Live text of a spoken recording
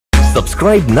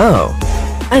Subscribe now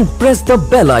and press the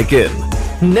bell icon.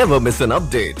 Never miss an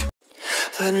update.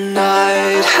 The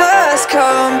night has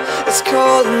come, it's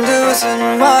cold and losing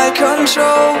my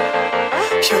control.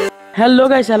 Hello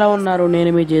guys, ఎలా ఉన్నారు? నేను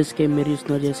మీ JSK, మీరు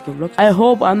చూస్తున్నారు JSK Vlogs. I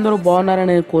hope అందరూ బాగున్నారని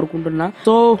నేను కోరుకుంటున్నా.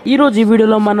 So ఈ రోజు ఈ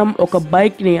వీడియోలో మనం ఒక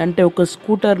బైక్ ని, అంటే ఒక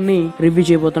స్కూటర్ ని రివ్యూ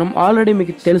చేయబోతున్నాం. ఆల్రెడీ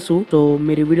మీకు తెలుసు, సో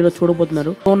మీరు ఈ వీడియోలో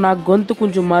చూడబోతున్నారు. సో నా గొంతు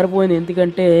కొంచెం మారిపోయింది,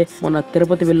 ఎందుకంటే మొన్న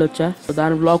తిరుపతి వెళ్ళొచ్చా. సో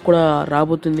దాని వ్లాగ్ కూడా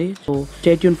రాబోతుంది. So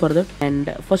stay tune for that. And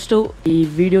first ఈ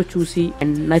వీడియో చూసి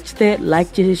అండ్ నచ్చితే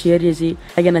లైక్ చేసి, షేర్ చేసి,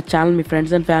 అలాగే నా channel me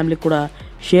friends and family కూడా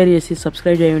షేర్ చేసి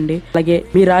సబ్స్క్రైబ్ చేయండి. అలాగే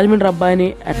మీ రాజమండ్రి అబ్బాయిని,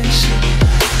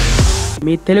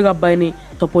 మీ తెలుగు అబ్బాయిని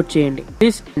సపోర్ట్ చేయండి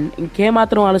ప్లీజ్.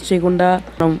 ఇంకేమాత్రం ఆలస్యం చేయకుండా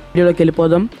మనం వీడియోలోకి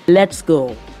వెళ్ళిపోదాం. Let's go.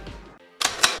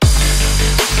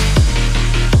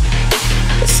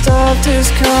 Stop this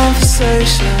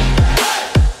conversation.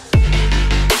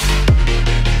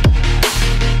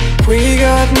 We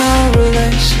got no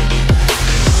relation.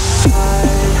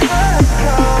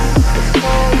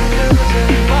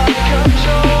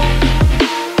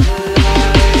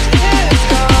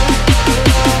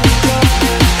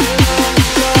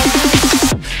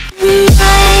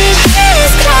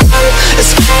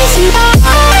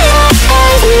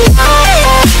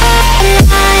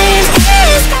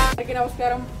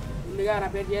 నమస్కారం, ముందుగా నా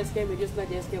పేరు JSK, మీరు చూస్తున్న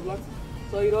JSK Vlogs.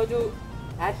 సో ఈరోజు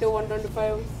Activa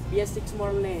 125 BS-6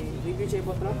 మోడల్ని రివ్యూ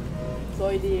చేయబోతున్నాం. సో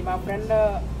ఇది మా ఫ్రెండ్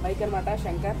బైక్ అనమాట,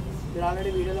 శంకర్. మీరు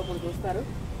ఆల్రెడీ వీడియోలో కూడా చూస్తారు.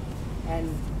 అండ్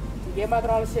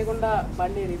ఇంకేమాత్రం ఆలస్యం చేయకుండా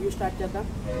బండి రివ్యూ స్టార్ట్ చేద్దాం.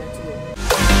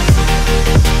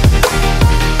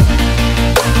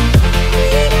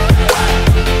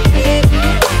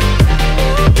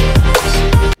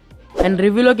 అండ్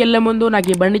రివ్యూలోకి వెళ్ళే ముందు నాకు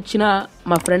ఈ బండి ఇచ్చిన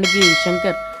మా ఫ్రెండ్కి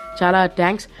శంకర్ చాలా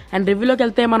థ్యాంక్స్. అండ్ రివ్యూలోకి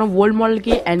వెళ్తే మనం ఓల్డ్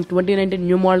మోడల్కి అండ్ 2019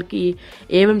 న్యూ మోడల్కి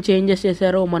ఏమేమి చేంజెస్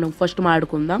చేశారో మనం ఫస్ట్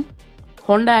మాట్లాడుకుందాం.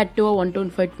 Honda Activa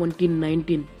 125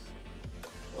 2019.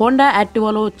 హోండా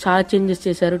యాక్టివాలో చాలా చేంజెస్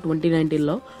చేశారు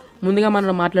 2019లో. ముందుగా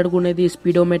మనం మాట్లాడుకునేది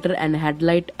speedometer and head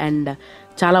light and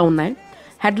చాలా ఉన్నాయి.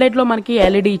 హెడ్ లైట్లో మనకి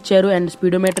LED ఇచ్చారు అండ్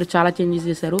స్పీడోమీటర్ చాలా చేంజెస్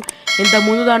చేశారు.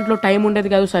 ఇంతకుముందు దాంట్లో టైం ఉండేది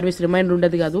కాదు, సర్వీస్ రిమైండర్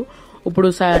ఉండేది కాదు. ఇప్పుడు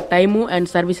టైము అండ్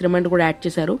సర్వీస్ రిమైండర్ కూడా యాడ్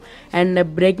చేశారు. అండ్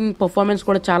బ్రేకింగ్ పర్ఫార్మెన్స్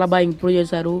కూడా చాలా బాగా ఇంప్రూవ్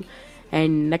చేశారు.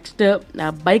 అండ్ నెక్స్ట్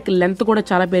బైక్ లెంత్ కూడా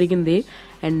చాలా పెరిగింది.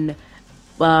 అండ్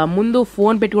ముందు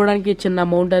ఫోన్ పెట్టుకోవడానికి చిన్న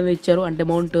మౌంట్ అనేది ఇచ్చారు, అంటే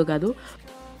మౌంట్ కాదు.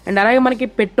 అండ్ అలాగే మనకి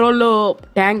పెట్రోల్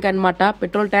ట్యాంక్ అనమాట.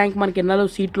 పెట్రోల్ ట్యాంక్ మనకి ఎన్నో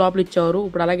సీట్ లోపల ఇచ్చారు.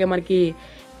 ఇప్పుడు అలాగే మనకి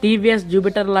TVS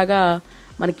జూపిటర్ లాగా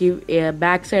మనకి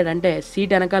బ్యాక్ సైడ్, అంటే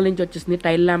సీట్ వెనకాల నుంచి వచ్చేసింది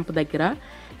టైల్ ల్యాంప్ దగ్గర.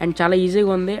 అండ్ చాలా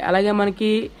ఈజీగా ఉంది. అలాగే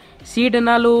మనకి సీట్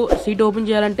సీట్ ఓపెన్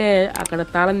చేయాలంటే అక్కడ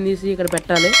తాళం తీసి ఇక్కడ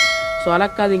పెట్టాలి. సో అలా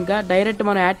కాదు, ఇంకా డైరెక్ట్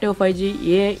మనం Activa 5G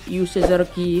ఏ యూజ్ చేశారో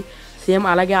కీ సేమ్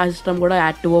అలాగే ఆ సిస్టమ్ కూడా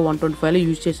Activa 125లో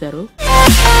యూజ్ చేశారు.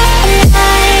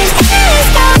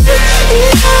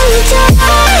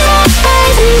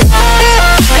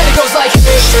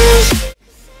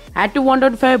 Activa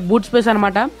 125 బూట్ స్పేస్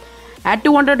అనమాట.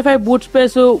 Activa 125 boot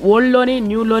space ఓల్డ్లోని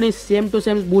న్యూలోని same to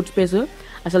same boot space.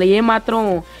 అసలు ఏమాత్రం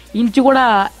ఇంచు కూడా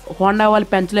హోండా వాళ్ళు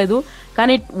పెంచలేదు.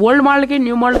 కానీ ఓల్డ్ మోడల్కి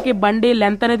న్యూ మోడల్కి బండి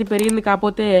లెంత్ అనేది పెరిగింది,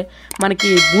 కాకపోతే మనకి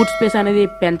బూట్ స్పేస్ అనేది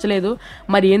పెంచలేదు.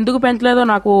 మరి ఎందుకు పెంచలేదో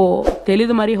నాకు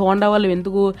తెలీదు. మరి హోండా వాళ్ళు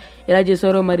ఎందుకు ఇలా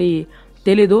చేశారో మరి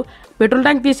తెలీదు. పెట్రోల్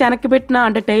ట్యాంక్ తీసి వెనక్కి పెట్టినా,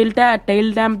 అంటే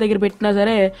టైల్ డ్యామ్ దగ్గర పెట్టినా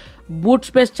సరే బూట్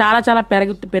స్పేస్ చాలా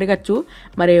పెరగచ్చు.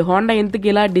 మరి హోండా ఎందుకు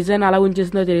ఇలా డిజైన్ అలా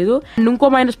ఉంచేసిందో తెలియదు. అండ్ ఇంకో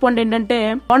మైనస్ పాయింట్ ఏంటంటే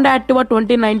హోండా యాక్టివా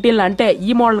 2019 అంటే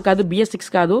ఈ మోడల్ కాదు, BS-6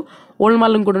 కాదు, ఓల్డ్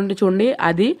మోడల్ ఇంకోటి ఉంటే చూడండి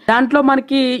అది. దాంట్లో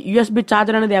మనకి USB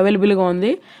ఛార్జర్ అనేది అవైలబుల్ గా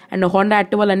ఉంది. అండ్ హోండా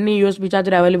యాక్టివాలు అన్ని USB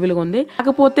ఛార్జర్ అవైలబుల్ గా ఉంది.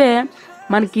 కాకపోతే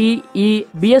మనకి ఈ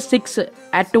BS-6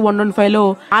 Activa 125లో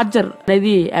ఛార్జర్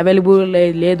అనేది అవైలబుల్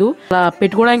లేదు.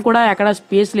 పెట్టుకోవడానికి కూడా ఎక్కడ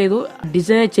స్పేస్ లేదు,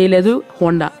 డిజైన్ చేయలేదు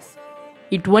హోండా.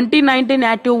 ఈ 2019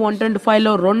 Activa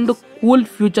 125లో 2 కూల్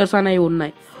ఫీచర్స్ అనేవి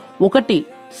ఉన్నాయి. ఒకటి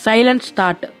సైలెంట్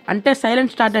స్టార్ట్.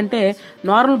 సైలెంట్ స్టార్ట్ అంటే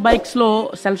నార్మల్ బైక్స్లో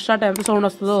సెల్ఫ్ స్టార్ట్ ఎంత సౌండ్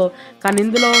వస్తుందో, కానీ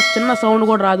ఇందులో చిన్న సౌండ్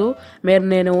కూడా రాదు.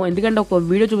 నేను ఎందుకంటే ఒక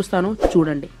వీడియో చూపిస్తాను,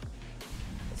 చూడండి.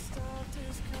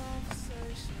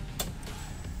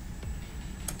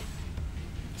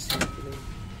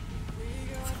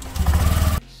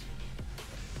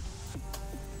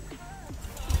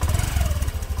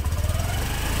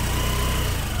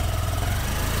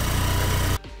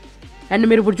 అండ్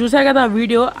మీరు ఇప్పుడు చూసారు కదా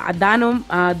వీడియో,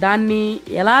 దాన్ని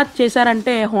ఎలా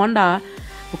చేశారంటే హోండా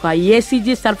ఒక ACG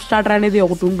సెల్ఫ్ స్టార్టర్ అనేది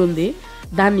ఒకటి ఉంటుంది,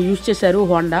 దాన్ని యూజ్ చేశారు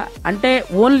హోండా. అంటే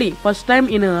ఓన్లీ ఫస్ట్ టైం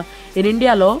ఇన్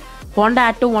ఇండియాలో హోండా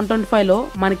Activa 125లో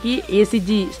మనకి ACG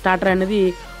స్టార్టర్ అనేది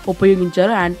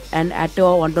ఉపయోగించారు. అండ్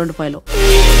Activa 125లో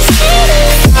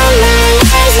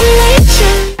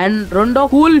అండ్ రెండో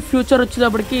కూల్ ఫ్యూచర్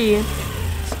వచ్చేటప్పటికి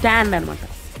స్టాండ్ అనమాట.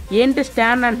 ఏంటి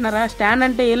స్టాండ్ అంటున్నారా? స్టాండ్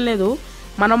అంటే ఏం లేదు,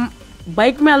 మనం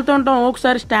బైక్ మీద వెళ్తూ ఉంటాం,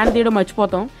 ఒకసారి స్టాండ్ తీయడం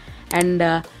మర్చిపోతాం. అండ్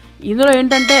ఇందులో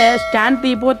ఏంటంటే స్టాండ్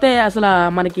తీయపోతే అసలు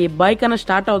మనకి బైక్ అనేది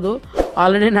స్టార్ట్ అవ్వదు.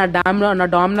 ఆల్రెడీ నా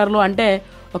డామినర్లో అంటే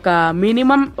ఒక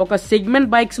మినిమం ఒక సెగ్మెంట్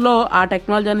బైక్స్లో ఆ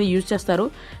టెక్నాలజీ అనేది యూజ్ చేస్తారు,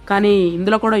 కానీ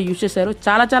ఇందులో కూడా యూజ్ చేశారు.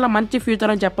 చాలా చాలా మంచి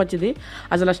ఫ్యూచర్ అని చెప్పొచ్చు ఇది.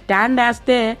 అసలు స్టాండ్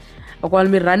వేస్తే ఒకవేళ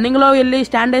మీరు రన్నింగ్లో వెళ్ళి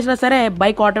స్టాండ్ వేసినా సరే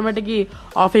బైక్ ఆటోమేటిక్గా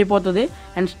ఆఫ్ అయిపోతుంది.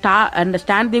 అండ్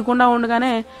స్టాండ్ తీయకుండా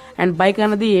ఉండగానే అండ్ బైక్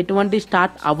అనేది ఎటువంటి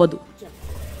స్టార్ట్ అవ్వదు.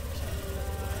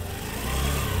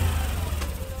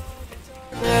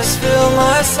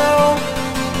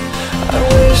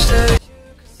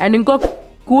 అండ్ ఇంకో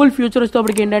కూల్ ఫ్యూచర్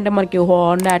వచ్చేటప్పటికి ఏంటంటే మనకి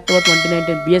హోండా యాక్టివా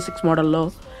 2019 BS-6 మోడల్లో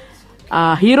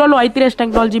హీరోలో i3s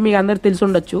టెక్నాలజీ మీకు అందరికి తెలిసి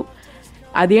ఉండొచ్చు.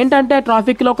 అదేంటంటే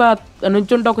ట్రాఫిక్లో ఒక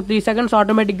నుంచుంటే ఒక 3 seconds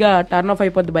ఆటోమేటిక్గా టర్న్ ఆఫ్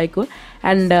అయిపోద్ది బైక్.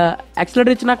 అండ్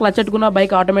యాక్సిలరేటర్ ఇచ్చినా క్లచ్ పెట్టుకున్న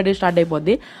బైక్ ఆటోమేటిక్ స్టార్ట్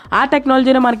అయిపోద్ది. ఆ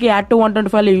టెక్నాలజీని మనకి Activa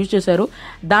 125లో యూజ్ చేశారు.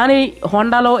 దాని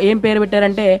హోండాలో ఏం పేరు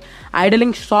పెట్టారంటే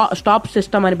ఐడలింగ్ స్టాప్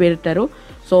సిస్టమ్ అని పేరు పెట్టారు.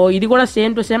 సో ఇది కూడా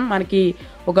సేమ్ టు సేమ్ మనకి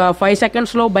ఒక 5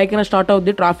 secondsలో బైక్ అనేది స్టార్ట్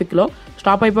అవుద్ది ట్రాఫిక్లో.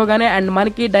 స్టాప్ అయిపోగానే అండ్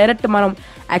మనకి డైరెక్ట్ మనం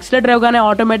యాక్సిలరేటర్ ఇవ్వగానే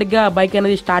ఆటోమేటిక్గా బైక్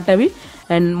అనేది స్టార్ట్ అవి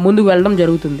అండ్ ముందుకు వెళ్ళడం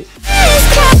జరుగుతుంది.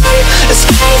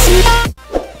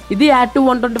 ఇది Activa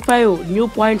 125 న్యూ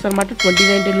పాయింట్స్ అనమాట.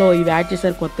 2019లో ఇవి యాడ్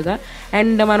చేశారు కొత్తగా.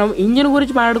 అండ్ మనం ఇంజిన్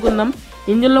గురించి మాట్లాడుకుందాం.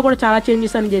 ఇంజిన్లో కూడా చాలా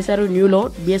చేంజెస్ అని చేశారు న్యూలో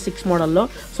BS-6 మోడల్లో.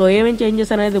 సో ఏమేమి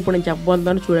చేంజెస్ అనేది ఇప్పుడు నేను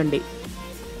చెప్పబోతున్నాను చూడండి.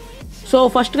 సో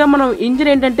ఫస్ట్గా మనం ఇంజిన్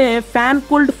ఏంటంటే fan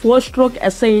cooled 4-stroke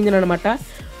SI engine అనమాట.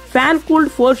 Fan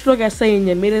cooled 4-stroke SI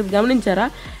engine మీరు గమనించారా?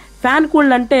 ఫ్యాన్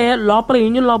కూల్డ్ అంటే లోపల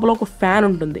ఇంజిన్ లోపల ఒక ఫ్యాన్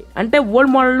ఉంటుంది. అంటే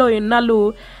ఓల్డ్ మోడల్లో ఎన్నాళ్ళు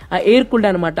ఎయిర్ కూల్డ్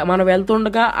అనమాట. మనం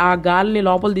వెళ్తుండగా ఆ గాలిని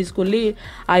లోపల తీసుకెళ్ళి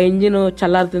ఆ ఇంజిన్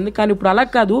చల్లారుతుంది. కానీ ఇప్పుడు అలా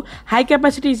కాదు, హై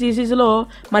కెపాసిటీ సీసీస్లో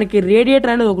మనకి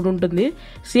రేడియేటర్ అనేది ఒకటి ఉంటుంది.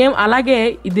 సేమ్ అలాగే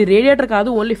ఇది రేడియేటర్ కాదు,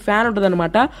 ఓన్లీ ఫ్యాన్ ఉంటుంది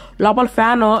అనమాట. లోపల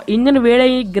ఫ్యాన్ ఇంజిన్ వేడి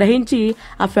గ్రహించి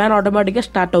ఆ ఫ్యాన్ ఆటోమేటిక్గా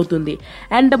స్టార్ట్ అవుతుంది.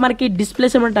 అండ్ మనకి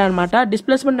డిస్ప్లేస్మెంట్ అనమాట.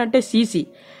 డిస్ప్లేస్మెంట్ అంటే సీసీ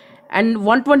అండ్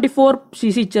 124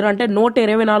 cc ఇచ్చారు, అంటే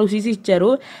 124 cc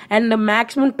ఇచ్చారు. And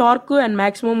maximum torque and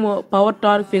maximum power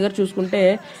torque figure చూసుకుంటే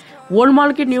ఓల్డ్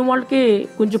మోడల్కి న్యూ మోడల్కి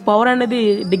కొంచెం పవర్ అనేది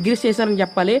డిగ్రీస్ చేశారని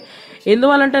చెప్పాలి.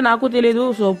 ఎందువల్లంటే నాకు తెలియదు.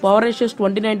 సో పవర్ రేషియోస్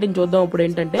 2019 చూద్దాం. ఇప్పుడు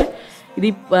ఏంటంటే ఇది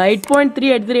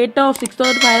 8.3 at the rate of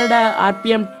 6500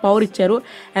 RPM power ఇచ్చారు.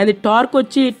 అండ్ టార్క్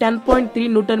వచ్చి 10.3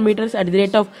 Nm at the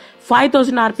rate of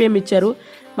 5000 RPM ఇచ్చారు.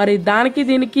 మరి దానికి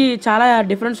దీనికి చాలా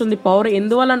డిఫరెన్స్ ఉంది పవర్.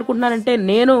 ఎందువల్ల అనుకుంటున్నానంటే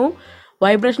నేను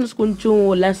వైబ్రేషన్స్ కొంచెం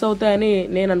లెస్ అవుతాయని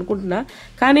నేను అనుకుంటున్నా.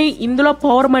 కానీ ఇందులో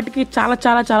పవర్ మట్టికి చాలా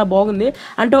చాలా చాలా బాగుంది.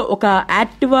 అంటే ఒక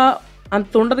యాక్టివా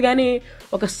అంత ఉండదు కానీ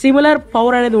ఒక సిమిలర్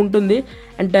పవర్ అనేది ఉంటుంది.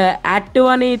 అంటే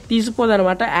యాక్టివాని తీసిపోదు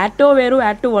అనమాట. యాక్టివా వేరు,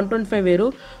 Activa 125 వేరు.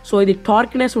 సో ఇది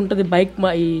టార్క్నెస్ ఉంటుంది బైక్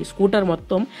ఈ స్కూటర్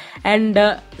మొత్తం. అండ్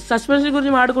సస్పెన్షన్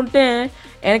గురించి మాట్లాడుకుంటే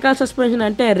వెనకాల సస్పెన్షన్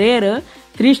అంటే రేర్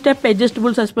 3-step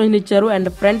అడ్జస్టబుల్ సస్పెన్షన్ ఇచ్చారు. అండ్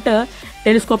ఫ్రంట్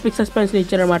టెలిస్కోపిక్ సస్పెన్షన్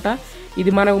ఇచ్చారు అనమాట.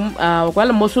 ఇది మనం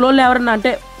ఒకవేళ ముసలోళ్ళు ఎవరన్నా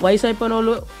అంటే వయసు అయిపోయిన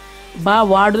వాళ్ళు బాగా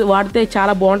వాడితే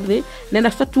చాలా బాగుంటుంది. నేను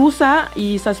ఒకసారి చూసా ఈ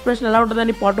సస్పెన్షన్ ఎలా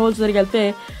ఉంటుందని పాట్ హోల్స్ దగ్గరికి వెళ్తే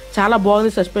చాలా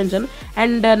బాగుంది suspension.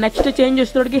 And next change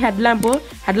చేసేటోడికి head lamp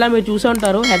మీరు చూసే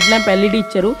ఉంటారు. హెడ్ ల్యాంప్ LED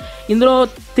ఇచ్చారు. ఇందులో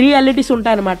 3 LEDs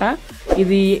ఉంటాయన్నమాట.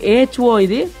 ఇది AHO,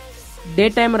 ఇది డే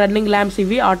టైమ్ రన్నింగ్ ల్యాంప్స్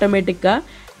ఇవి ఆటోమేటిక్గా.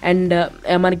 అండ్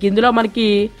మనకి ఇందులో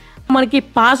మనకి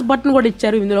పాస్ బటన్ కూడా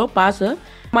ఇచ్చారు. ఇందులో పాస్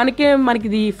మనకి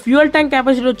ఇది ఫ్యూయల్ ట్యాంక్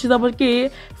కెపాసిటీ వచ్చేటప్పటికి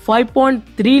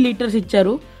 5.3 liters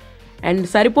ఇచ్చారు. అండ్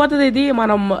సరిపోతుంది. ఇది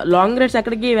మనం లాంగ్ రైడ్స్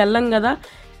ఎక్కడికి వెళ్ళాం కదా,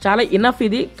 చాలా ఇనఫ్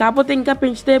ఇది. కాకపోతే ఇంకా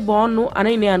పెంచితే బాగుండు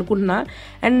అని నేను అనుకుంటున్నా.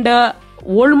 And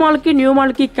old మోడల్కి new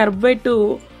మోడల్కి curb wait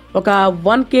ఒక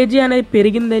 1 kg అనేది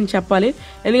పెరిగిందని చెప్పాలి.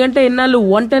 ఎందుకంటే ఇన్నాళ్ళు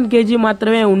 110 kg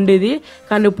మాత్రమే ఉండేది,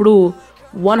 కానీ ఇప్పుడు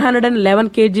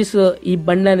 111 kgs ఈ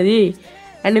బండి అనేది.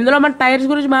 అండ్ ఇందులో మన టైర్స్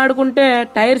గురించి మాట్లాడుకుంటే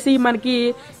టైర్స్ మనకి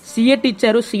సిఎట్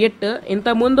ఇచ్చారు. సిఎట్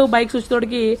ఇంతకుముందు బైక్స్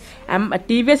వచ్చేటోడికి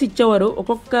TVS ఇచ్చేవారు.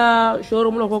 ఒక్కొక్క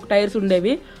షోరూంలో ఒక్కొక్క టైర్స్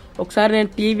ఉండేవి. ఒకసారి నేను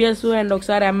TVS అండ్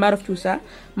ఒకసారి MRF చూసా.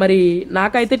 మరి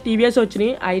నాకైతే TVS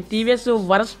వచ్చినాయి. ఆ TVS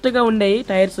వరస్ట్గా ఉండేవి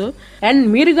టైర్స్. అండ్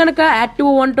మీరు కనుక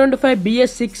Activa 125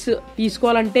 BS-6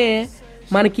 తీసుకోవాలంటే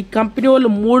మనకి కంపెనీ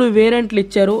వాళ్ళు 3 వేరియంట్లు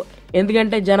ఇచ్చారు.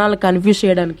 ఎందుకంటే జనాలు కన్ఫ్యూజ్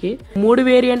చేయడానికి. 3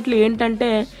 వేరియంట్లు ఏంటంటే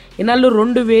ఇన్నాళ్ళు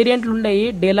 2 వేరియంట్లు ఉండేవి,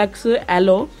 డిలక్స్,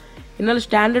 అలో. ఇన్నాళ్ళు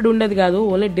స్టాండర్డ్ ఉండేది కాదు,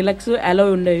 ఓన్లీ డిలక్స్, అలో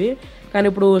ఉండేవి. కానీ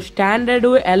ఇప్పుడు స్టాండర్డ్,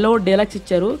 అలో, డిలక్స్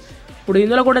ఇచ్చారు. ఇప్పుడు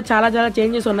ఇందులో కూడా చాలా చాలా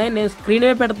చేంజెస్ ఉన్నాయి. నేను స్క్రీన్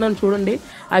మీద పెడుతున్నాను చూడండి.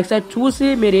 ఒకసారి చూసి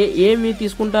మీరు ఏమి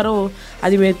తీసుకుంటారో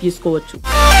అది మీరు తీసుకోవచ్చు.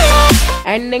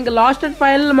 అండ్ ఇంకా లాస్ట్ అండ్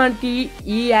ఫైనల్ మనకి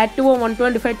ఈ Activa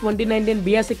 125 2019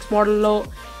 BS-6 మోడల్లో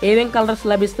ఏమేం కలర్స్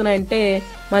లభిస్తున్నాయంటే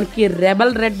మనకి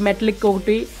రెబల్ రెడ్ మెటాలిక్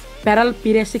ఒకటి, పెరల్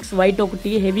PRS-6 వైట్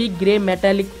ఒకటి, heavy grey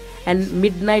metallic and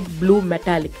mid night blue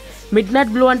metallic. Mid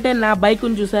night blue అంటే నా బైక్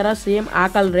చూసారా సేమ్ ఆ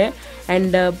కలరే.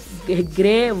 And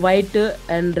grey white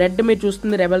and red మీరు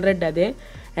చూస్తుంది రెబల్ రెడ్ అదే.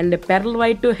 And pearl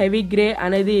white heavy grey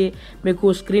అనేది మీకు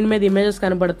స్క్రీన్ మీద ఇమేజెస్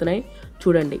కనబడుతున్నాయి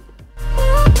చూడండి.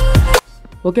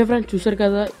 ఓకే ఫ్రెండ్స్, చూసారు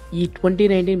కదా ఈ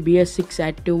 2019 BS-6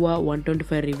 Activa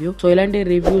 125 రివ్యూ. సో ఇలాంటి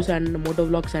reviews and Moto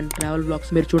vlogs and travel vlogs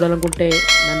మీరు చూడాలనుకుంటే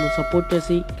నన్ను సపోర్ట్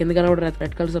చేసి కింద కనబడే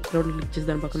రెడ్ కలర్ సబ్స్క్రైబ్ క్లిక్ చేసి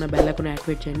దాని పక్కన బెల్ ఐకాన్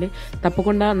యాక్టివేట్ చేయండి.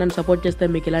 తప్పకుండా నన్ను సపోర్ట్ చేస్తే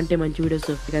మీకు ఇలాంటి మంచి వీడియోస్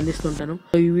మీకు అందిస్తుంటాను.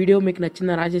 సో ఈ వీడియో మీకు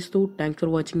నచ్చిందని ఆశిస్తూ థ్యాంక్స్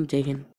ఫర్ వాచింగ్. జై హింద్.